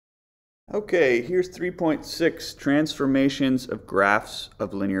Okay, here's 3.6, transformations of graphs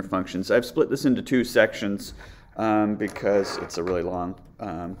of linear functions. I've split this into two sections because it's a really long,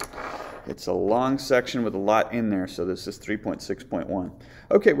 section with a lot in there, so this is 3.6.1.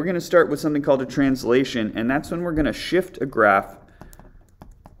 Okay, we're going to start with something called a translation, and that's when we're going to shift a graph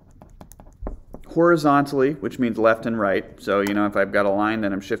horizontally, which means left and right. So, if I've got a line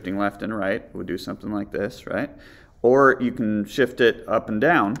that I'm shifting left and right, we'll do something like this, right? Or you can shift it up and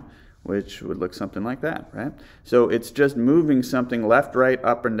down, which would look something like that, right? So it's just moving something left, right,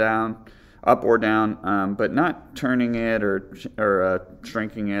 up and down, up or down, but not turning it or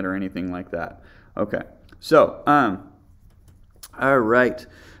shrinking it or anything like that. Okay, so, all right.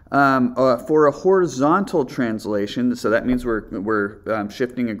 For a horizontal translation, so that means we're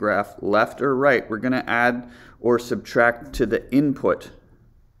shifting a graph left or right, we're going to add or subtract to the input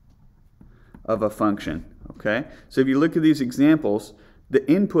of a function, okay? So if you look at these examples, the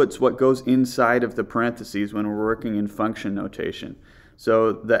input's what goes inside of the parentheses when we're working in function notation.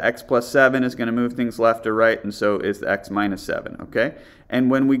 So the x plus 7 is going to move things left or right, and so is the x minus 7, okay? And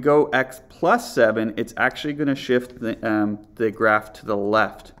when we go x plus 7, it's actually going to shift the graph to the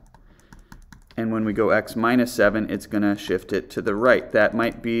left. And when we go x minus 7, it's going to shift it to the right. That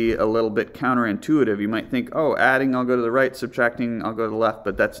might be a little bit counterintuitive. You might think, oh, adding, I'll go to the right, subtracting, I'll go to the left,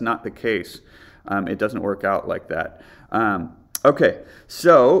 but that's not the case. It doesn't work out like that. Okay,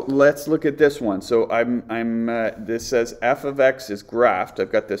 so let's look at this one. So this says f of x is graphed.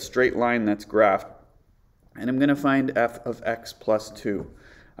 I've got this straight line that's graphed, and I'm going to find f of x plus 2.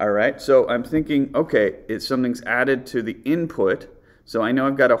 All right, so I'm thinking, okay, something's added to the input. So I know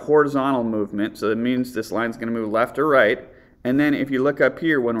I've got a horizontal movement, so that means this line's going to move left or right. And then if you look up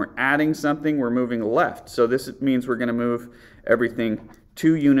here, when we're adding something, we're moving left. So this means we're going to move everything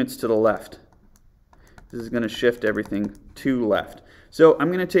 2 units to the left. This is going to shift everything to left. So I'm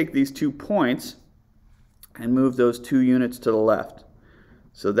going to take these 2 points and move those 2 units to the left.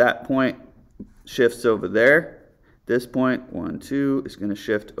 So that point shifts over there. This point, 1, 2, is going to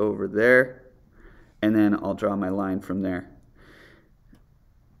shift over there. And then I'll draw my line from there.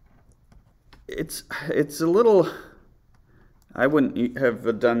 It's a little... I wouldn't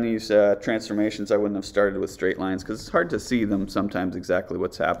have done these transformations. I wouldn't have started with straight lines because it's hard to see them sometimes exactly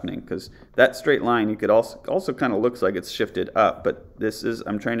what's happening, because that straight line you could also kind of looks like it's shifted up, but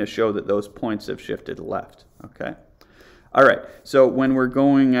I'm trying to show that those points have shifted left. Okay. All right. So when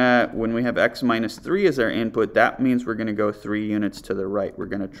we have x minus 3 as our input, that means we're going to go 3 units to the right. We're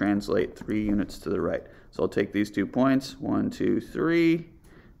going to translate 3 units to the right. So I'll take these 2 points, 1, 2, 3.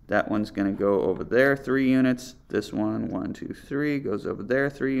 That one's going to go over there 3 units. This one, 1, 2, 3, goes over there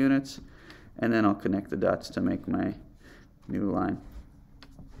 3 units. And then I'll connect the dots to make my new line.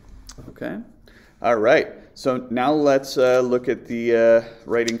 Okay. All right. So now let's look at the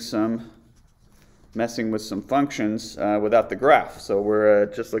messing with some functions without the graph. So we're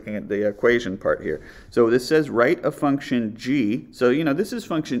just looking at the equation part here. So this says write a function g. So, this is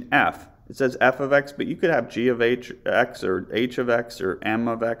function f. It says f of x, but you could have g of x or h of x or m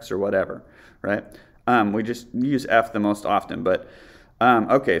of x or whatever, right? We just use f the most often, but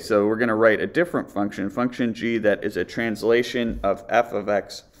okay, so we're going to write a different function g, that is a translation of f of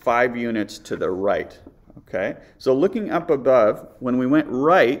x 5 units to the right, okay? So looking up above, when we went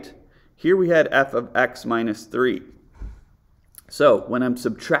right, here we had f of x minus 3. So when I'm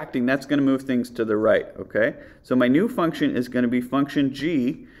subtracting, that's going to move things to the right, okay? So my new function is going to be function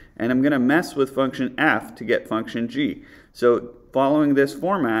g, and I'm going to mess with function f to get function g. So following this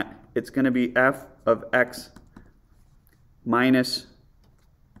format, it's going to be f of x minus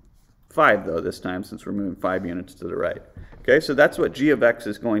 5, though, this time, since we're moving 5 units to the right. Okay, so that's what g of x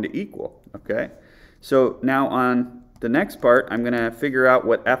is going to equal. Okay, so now on the next part, I'm going to figure out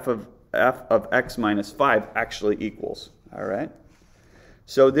what f of x minus 5 actually equals. All right,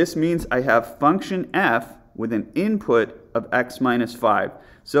 so this means I have function f with an input of x minus 5.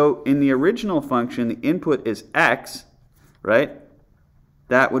 So in the original function, the input is x, right?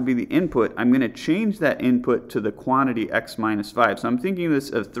 That would be the input. I'm going to change that input to the quantity x minus 5. So I'm thinking of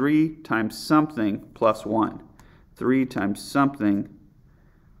this of 3 times something plus 1. 3 times something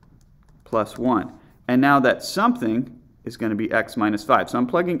plus 1. And now that something is going to be x minus 5. So I'm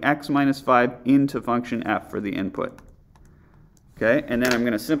plugging x minus 5 into function f for the input. Okay, and then I'm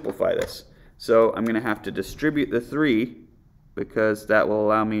going to simplify this. So I'm going to have to distribute the 3, because that will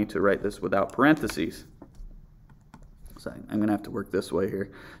allow me to write this without parentheses. So I'm going to have to work this way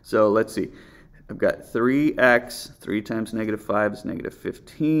here. So let's see. I've got 3x, 3 times negative 5 is negative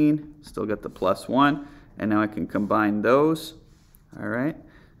 15. Still got the plus 1. And now I can combine those. All right.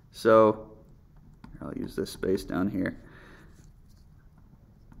 So I'll use this space down here.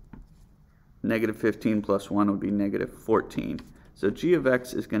 negative 15 plus 1 would be negative 14. So g of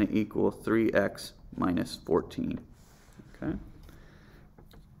x is going to equal 3x minus 14. Okay.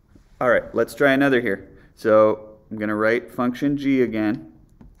 All right, let's try another here. So I'm going to write function g again,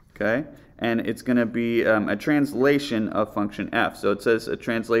 okay? And it's going to be a translation of function f. So it says a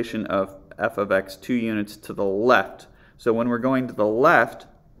translation of f of x 2 units to the left. So when we're going to the left,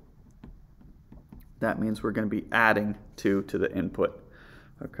 that means we're going to be adding 2 to the input,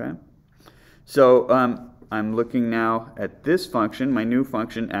 okay? So I'm looking now at this function, my new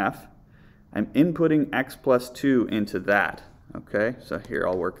function f. I'm inputting x plus 2 into that, okay? So here,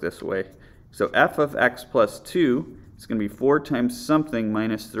 I'll work this way. So f of x plus 2 is going to be 4 times something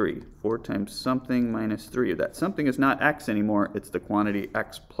minus 3. 4 times something minus 3. That something is not x anymore, it's the quantity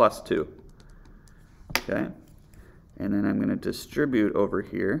x plus 2. Okay? And then I'm going to distribute over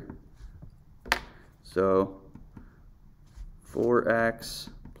here. So 4x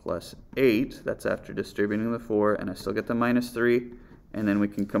plus 8, that's after distributing the 4, and I still get the minus 3, and then we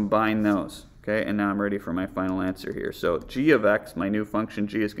can combine those. Okay, and now I'm ready for my final answer here. So g of x, my new function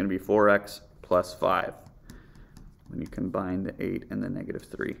g, is going to be 4x plus 5 when you combine the 8 and the negative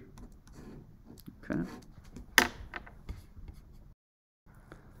 3. Okay.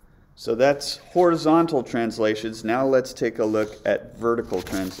 So that's horizontal translations. Now let's take a look at vertical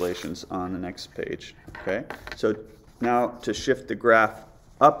translations on the next page. Okay, so now to shift the graph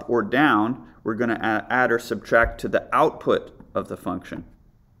up or down, we're going to add or subtract to the output of the function.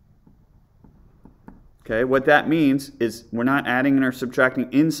 Okay, what that means is we're not adding or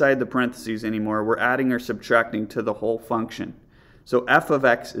subtracting inside the parentheses anymore. We're adding or subtracting to the whole function. So f of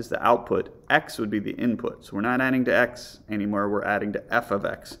x is the output. X would be the input. So we're not adding to x anymore. We're adding to f of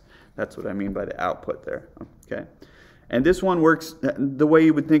x. That's what I mean by the output there. Okay, and this one works the way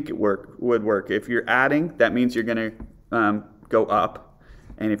you would think it would work. If you're adding, that means you're going to go up.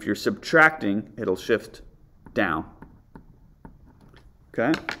 And if you're subtracting, it'll shift down.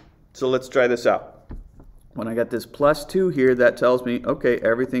 Okay, so let's try this out. When I got this plus 2 here, that tells me, okay,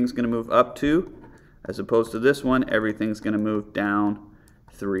 everything's going to move up 2, as opposed to this one, everything's going to move down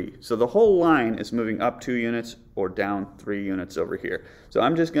 3. So the whole line is moving up 2 units or down 3 units over here. So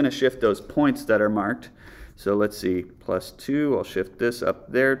I'm just going to shift those points that are marked. So let's see, plus 2, I'll shift this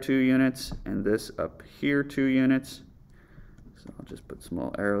up there 2 units, and this up here 2 units. So I'll just put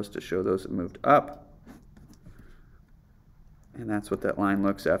small arrows to show those that moved up. And that's what that line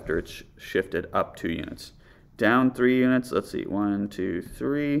looks after it's shifted up 2 units. Down 3 units, let's see, 1, 2,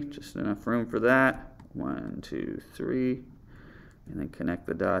 3, just enough room for that. 1, 2, 3, and then connect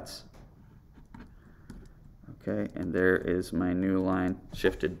the dots. Okay, and there is my new line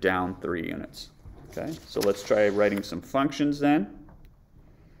shifted down 3 units. Okay, so let's try writing some functions then.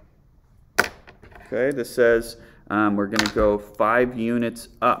 Okay, this says we're going to go 5 units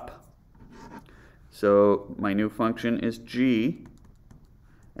up. So my new function is g,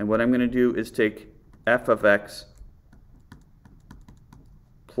 and what I'm going to do is take f of x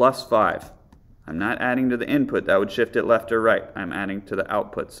plus 5. I'm not adding to the input. That would shift it left or right. I'm adding to the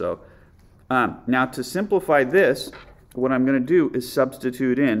output. So now to simplify this, what I'm going to do is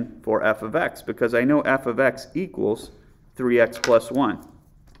substitute in for f of x, because I know f of x equals 3x plus 1.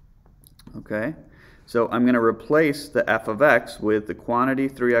 Okay? So I'm going to replace the f of x with the quantity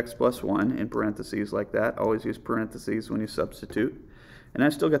 3x plus 1 in parentheses like that. Always use parentheses when you substitute. And I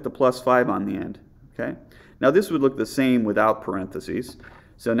still get the plus 5 on the end. Okay? Now this would look the same without parentheses.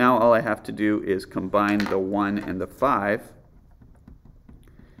 So now all I have to do is combine the 1 and the 5.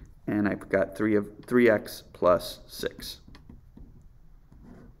 And I've got 3x plus 6.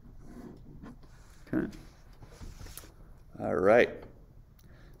 Okay. All right.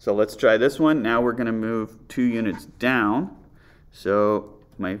 So let's try this one. Now we're going to move 2 units down. So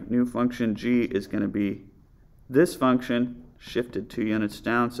my new function g is going to be this function shifted 2 units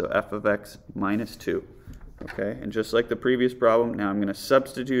down, so f of x minus 2. Okay, and just like the previous problem, now I'm going to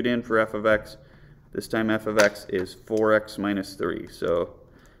substitute in for f of x. This time f of x is 4x minus 3. So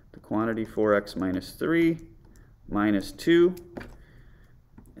the quantity 4x minus 3 minus 2,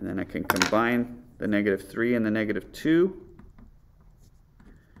 and then I can combine the negative 3 and the negative 2,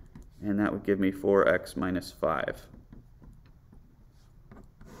 and that would give me 4x minus 5.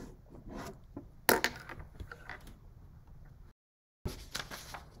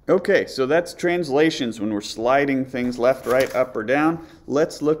 Okay, so that's translations when we're sliding things left, right, up, or down.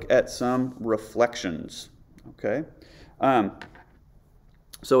 Let's look at some reflections. Okay,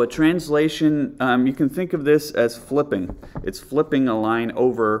 so a translation, you can think of this as flipping. It's flipping a line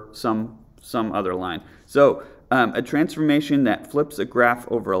over some other line. So a transformation that flips a graph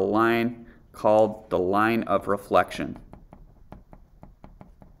over a line called the line of reflection.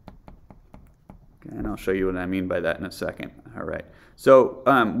 Okay, and I'll show you what I mean by that in a second. All right. So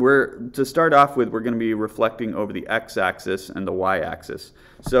to start off with, we're going to be reflecting over the x-axis and the y-axis.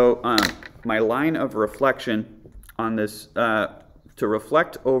 So my line of reflection on this, to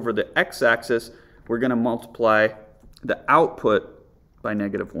reflect over the x-axis, we're going to multiply the output by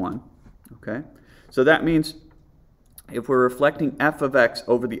 -1. Okay. So that means if we're reflecting f of x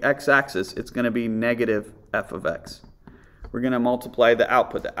over the x-axis, it's going to be negative f of x. We're going to multiply the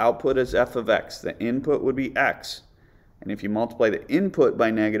output. The output is f of x. The input would be x. And if you multiply the input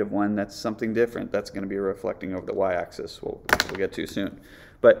by -1, that's something different. That's going to be reflecting over the y-axis. We'll get to soon.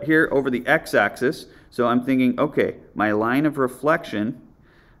 But here over the x-axis, so I'm thinking, okay, my line of reflection,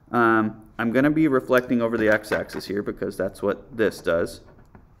 I'm going to be reflecting over the x-axis here because that's what this does.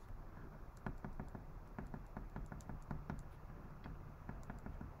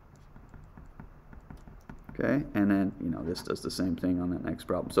 Okay, and then, you know, this does the same thing on that next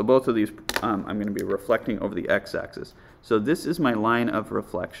problem. So both of these, I'm going to be reflecting over the x-axis. So this is my line of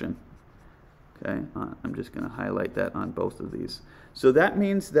reflection. Okay, I'm just going to highlight that on both of these. So that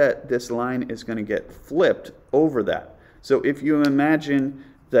means that this line is going to get flipped over that. So if you imagine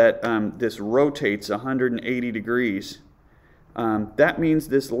that this rotates 180 degrees, that means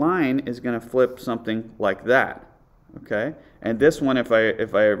this line is going to flip something like that. Okay, and this one, if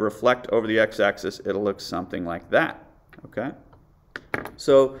I reflect over the x-axis, it'll look something like that. Okay,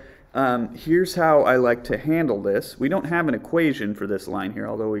 so here's how I like to handle this. We don't have an equation for this line here,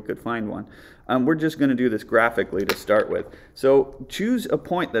 although we could find one. We're just going to do this graphically to start with. So choose a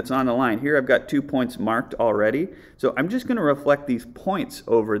point that's on the line. Here I've got 2 points marked already. So I'm just going to reflect these points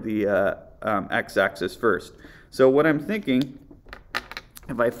over the x-axis first. So what I'm thinking,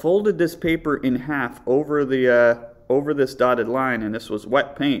 if I folded this paper in half over this dotted line, and this was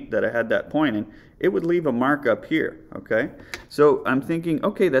wet paint that I had that point in, it would leave a mark up here, okay? So I'm thinking,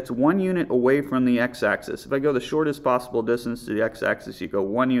 okay, that's 1 unit away from the x-axis. If I go the shortest possible distance to the x-axis, you go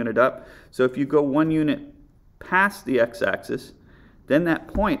 1 unit up. So if you go 1 unit past the x-axis, then that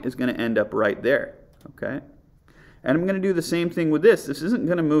point is going to end up right there, okay? And I'm going to do the same thing with this. This isn't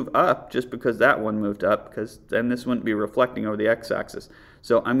going to move up just because that one moved up, because then this wouldn't be reflecting over the x-axis.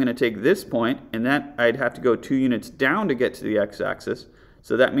 So I'm going to take this point, and that I'd have to go 2 units down to get to the x-axis.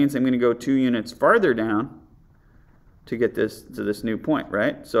 So that means I'm going to go 2 units farther down to get this to this new point,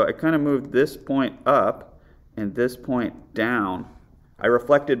 right? So I kind of moved this point up and this point down. I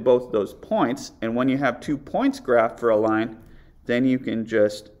reflected both those points, and when you have 2 points graphed for a line, then you can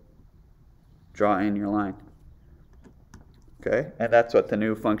just draw in your line. Okay, and that's what the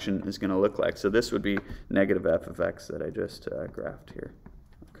new function is going to look like. So this would be negative f of x that I just graphed here.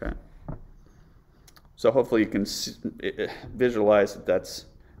 Okay. So hopefully you can visualize that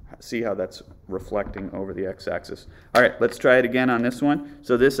see how that's reflecting over the x-axis. All right, let's try it again on this one.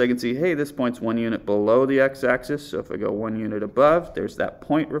 So this I can see, hey, this point's 1 unit below the x-axis. So if I go 1 unit above, there's that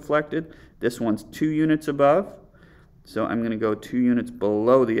point reflected. This one's 2 units above. So I'm going to go 2 units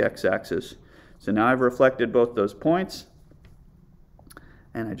below the x-axis. So now I've reflected both those points.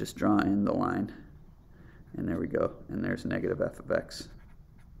 And I just draw in the line. And there we go. And there's negative f of x.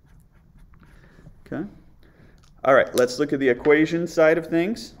 Okay. All right, let's look at the equation side of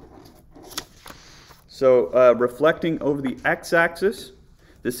things. So reflecting over the x-axis,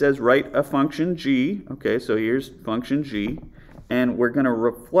 this says write a function g. Okay, so here's function g. And we're going to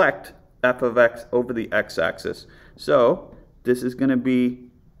reflect f of x over the x-axis. So this is going to be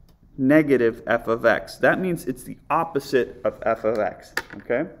negative f of x. That means it's the opposite of f of x,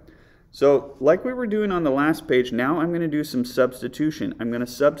 okay? So like we were doing on the last page, now I'm going to do some substitution. I'm going to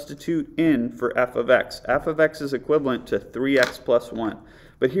substitute in for f of x. F of x is equivalent to 3x plus 1.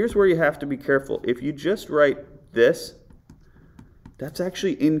 But here's where you have to be careful. If you just write this, that's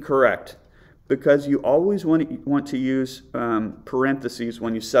actually incorrect because you always want to use parentheses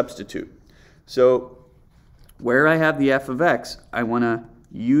when you substitute. So where I have the f of x, I want to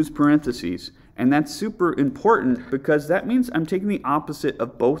use parentheses, and that's super important because that means I'm taking the opposite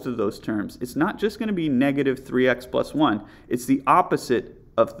of both of those terms. It's not just going to be negative 3x plus 1, it's the opposite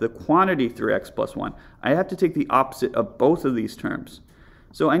of the quantity 3x plus 1. I have to take the opposite of both of these terms.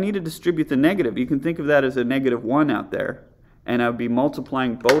 So I need to distribute the negative. You can think of that as a negative 1 out there, and I would be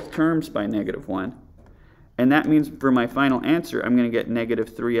multiplying both terms by negative 1. And that means for my final answer, I'm going to get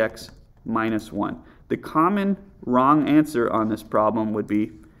negative 3x minus 1. The common wrong answer on this problem would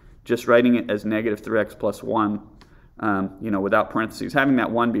be just writing it as negative 3x plus 1, without parentheses, having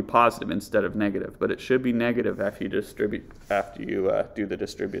that 1 be positive instead of negative. But it should be negative after you do the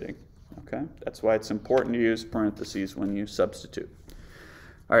distributing. Okay, that's why it's important to use parentheses when you substitute.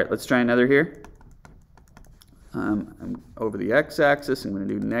 All right, let's try another here. I'm over the x-axis. I'm going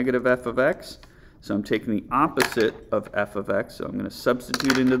to do negative f of x. So I'm taking the opposite of f of x, so I'm going to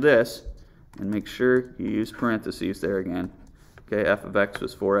substitute into this and make sure you use parentheses there again. Okay, f of x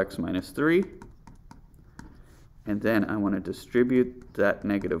was 4x minus 3. And then I want to distribute that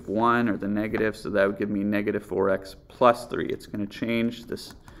negative 1 or the negative, so that would give me negative 4x plus 3. It's going to change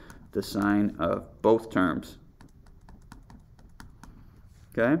the sign of both terms.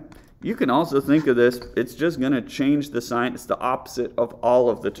 Okay? You can also think of this, it's just going to change the sign. It's the opposite of all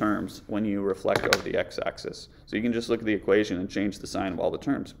of the terms when you reflect over the x-axis. So you can just look at the equation and change the sign of all the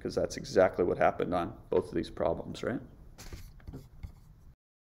terms, because that's exactly what happened on both of these problems, right?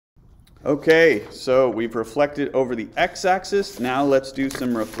 Okay, so we've reflected over the x-axis. Now let's do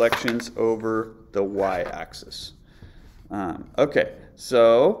some reflections over the y-axis. Okay,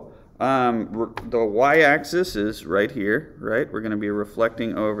 so the y-axis is right here, right? We're going to be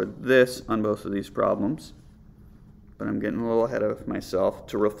reflecting over this on both of these problems. But I'm getting a little ahead of myself.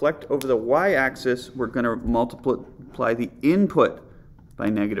 To reflect over the y-axis, we're going to multiply the input by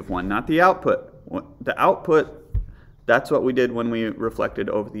negative 1, not the output. The output, that's what we did when we reflected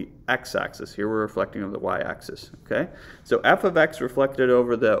over the x-axis. Here we're reflecting over the y-axis, okay? So f of x reflected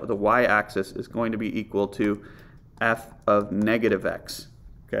over the y-axis is going to be equal to f of negative x,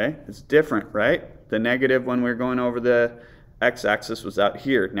 okay? It's different, right? The negative when we were going over the x-axis was out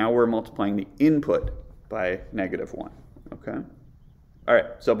here. Now we're multiplying the input by negative 1, okay? All right,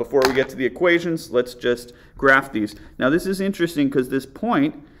 so before we get to the equations, let's just graph these. Now this is interesting because this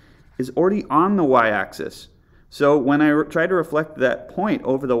point is already on the y-axis. So when I try to reflect that point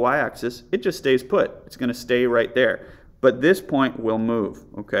over the y-axis, it just stays put. It's going to stay right there. But this point will move,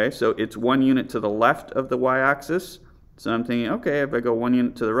 okay? So it's 1 unit to the left of the y-axis. So I'm thinking, okay, if I go 1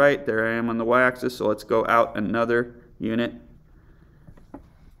 unit to the right, there I am on the y-axis, so let's go out another unit.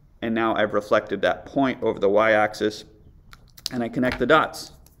 And now I've reflected that point over the y-axis, and I connect the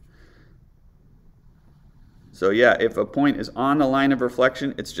dots. So yeah, if a point is on the line of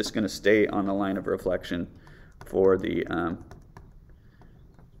reflection, it's just going to stay on the line of reflection for the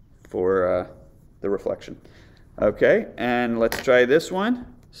reflection. Okay, and let's try this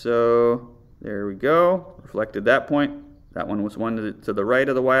one. So there we go. Reflected that point. That one was 1 to the right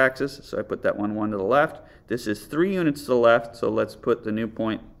of the y-axis, so I put that 1 to the left. This is 3 units to the left, so let's put the new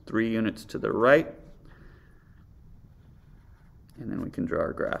point 3 units to the right. And then we can draw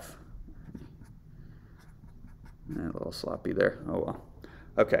our graph. A little sloppy there. Oh well.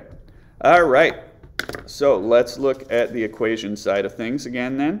 Okay. All right. So let's look at the equation side of things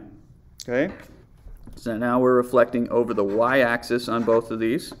again then. Okay. So now we're reflecting over the y-axis on both of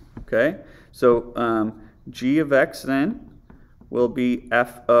these. Okay. So g of x then will be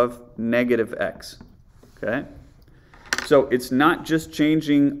f of negative x. Okay. So it's not just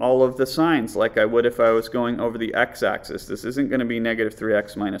changing all of the signs like I would if I was going over the x-axis. This isn't going to be negative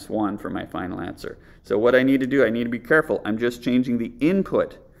 3x minus 1 for my final answer. So what I need to do, I need to be careful. I'm just changing the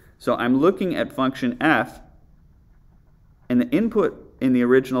input. So I'm looking at function f, and the input in the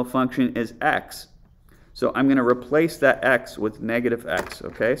original function is x. So I'm going to replace that x with negative x,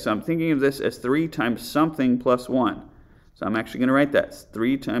 okay? So I'm thinking of this as 3 times something plus 1. So I'm actually going to write that. It's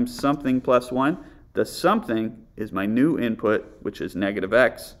 3 times something plus 1. The something is my new input, which is negative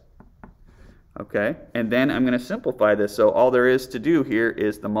x. Okay, and then I'm going to simplify this. So all there is to do here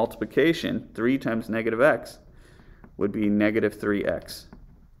is the multiplication. 3 times negative x would be negative 3x.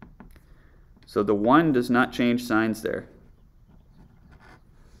 So the 1 does not change signs there.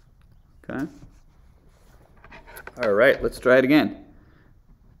 Okay. All right, let's try it again.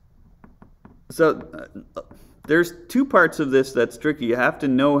 So there's 2 parts of this that's tricky. You have to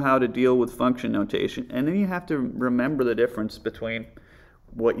know how to deal with function notation, and then you have to remember the difference between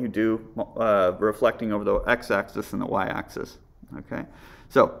what you do reflecting over the x-axis and the y-axis. Okay,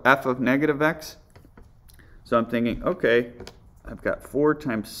 so f of negative x. So I'm thinking, okay, I've got 4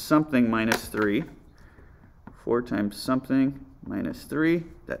 times something minus 3. 4 times something minus 3.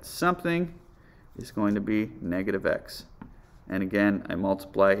 That something is going to be negative x. And again, I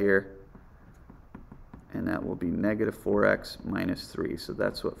multiply here, and that will be negative 4x minus 3. So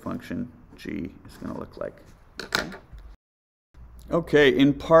that's what function g is going to look like. Okay,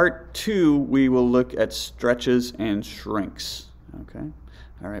 in part 2, we will look at stretches and shrinks. Okay,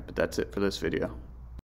 all right, but that's it for this video.